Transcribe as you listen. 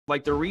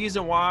Like, the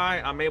reason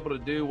why I'm able to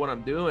do what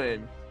I'm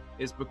doing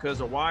is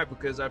because of why?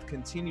 Because I've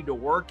continued to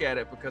work at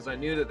it, because I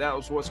knew that that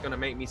was what's going to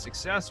make me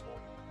successful.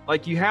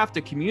 Like, you have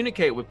to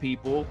communicate with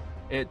people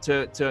and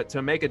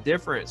to make a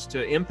difference,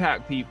 to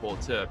impact people,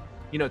 to,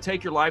 you know,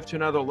 take your life to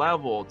another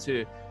level,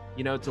 to,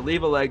 you know, to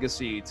leave a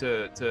legacy,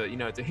 to you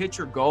know, to hit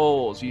your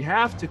goals. You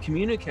have to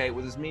communicate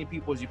with as many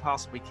people as you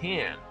possibly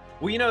can.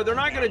 Well, you know, they're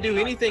not going to do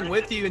anything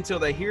with you until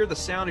they hear the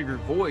sound of your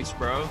voice,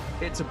 bro.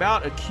 It's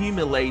about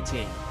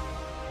accumulation.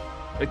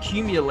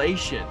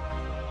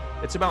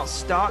 It's about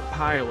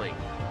stockpiling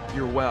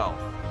your wealth.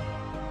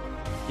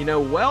 You know,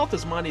 wealth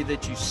is money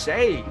that you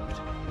saved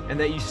and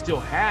that you still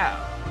have.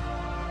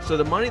 So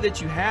the money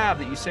that you have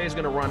that you say is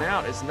going to run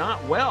out is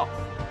not wealth.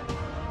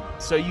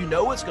 So you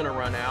know it's going to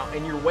run out,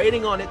 and you're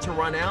waiting on it to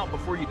run out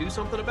before you do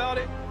something about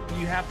it.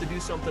 You have to do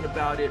something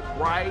about it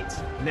right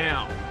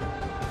now.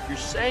 You're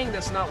saying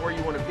that's not where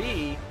you want to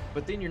be,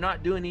 but then you're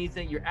not doing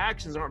anything. Your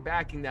actions aren't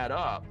backing that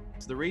up.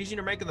 So the reason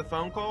you're making the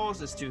phone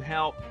calls is to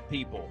help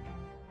people.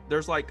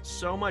 There's like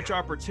so much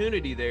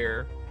opportunity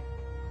there,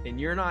 and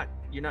you're not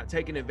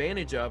taking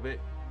advantage of it.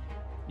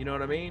 You know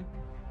what I mean?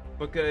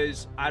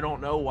 Because I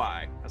don't know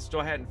why. I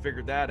still hadn't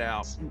figured that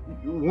out.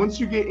 Once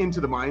you get into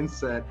the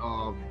mindset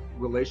of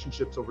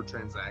relationships over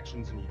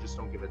transactions, and you just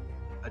don't give a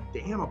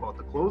damn about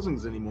the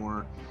closings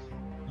anymore,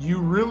 you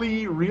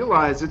really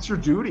realize it's your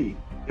duty.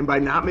 And by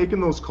not making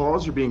those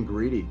calls, you're being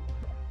greedy.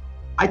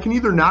 I can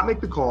either not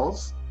make the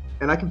calls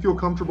and I can feel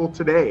comfortable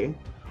today,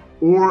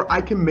 or I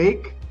can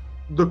make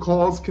the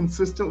calls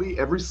consistently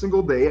every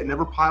single day. It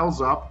never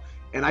piles up,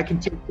 and I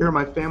can take care of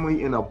my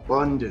family in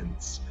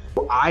abundance.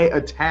 I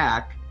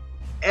attack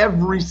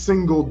every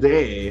single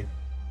day,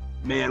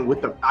 man,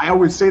 I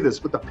always say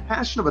this, with the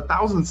passion of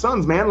 1,000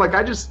 suns, man. Like,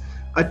 I just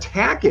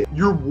attack it.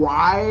 Your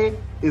why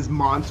is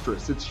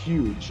monstrous. It's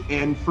huge.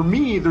 And for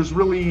me, there's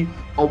really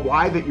a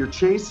why that you're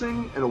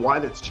chasing and a why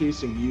that's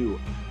chasing you.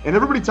 And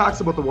everybody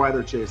talks about the why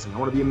they're chasing. I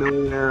want to be a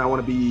millionaire. I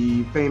want to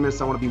be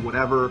famous. I want to be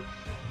whatever.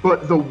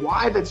 But the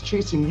why that's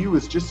chasing you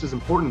is just as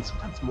important,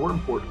 sometimes more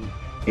important.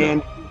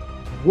 And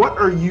what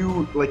are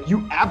you, like,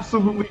 you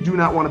absolutely do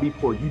not want to be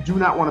poor. You do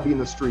not want to be in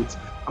the streets.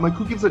 I'm like,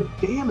 who gives a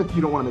damn if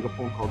you don't want to make a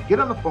phone call? Get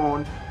on the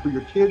phone for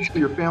your kids, for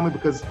your family,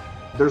 because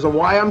there's a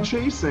why I'm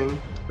chasing.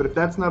 But if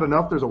that's not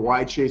enough, there's a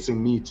why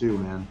chasing me too,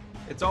 man.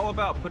 It's all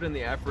about putting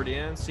the effort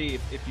in. See,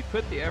 if you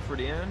put the effort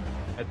in,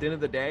 at the end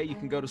of the day, you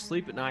can go to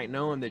sleep at night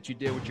knowing that you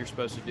did what you're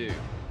supposed to do.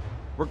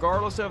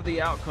 Regardless of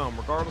the outcome,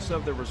 regardless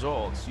of the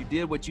results, you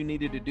did what you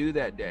needed to do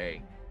that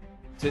day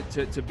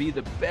to be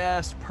the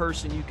best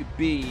person you could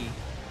be.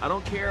 I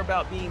don't care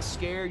about being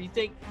scared. You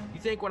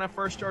think when I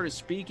first started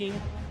speaking,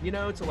 you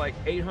know, to like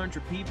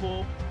 800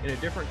 people in a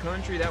different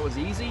country, that was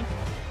easy?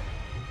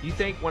 You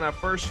think when I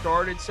first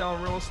started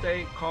selling real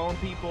estate, calling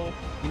people,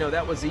 you know,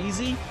 that was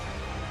easy?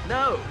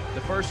 No.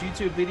 The first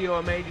YouTube video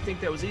I made, you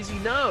think that was easy?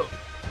 No.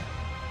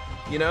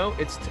 You know,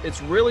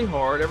 it's really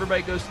hard.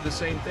 Everybody goes through the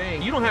same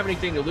thing. You don't have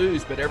anything to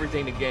lose, but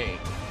everything to gain.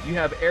 You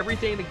have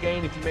everything to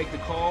gain if you make the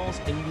calls,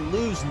 and you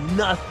lose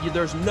nothing.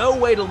 There's no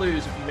way to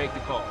lose if you make the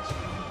calls.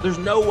 There's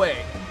no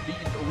way.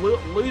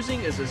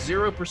 Losing is a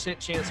 0%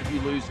 chance of you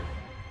losing.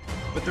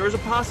 But there is a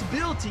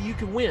possibility you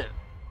can win.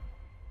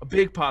 A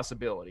big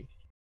possibility.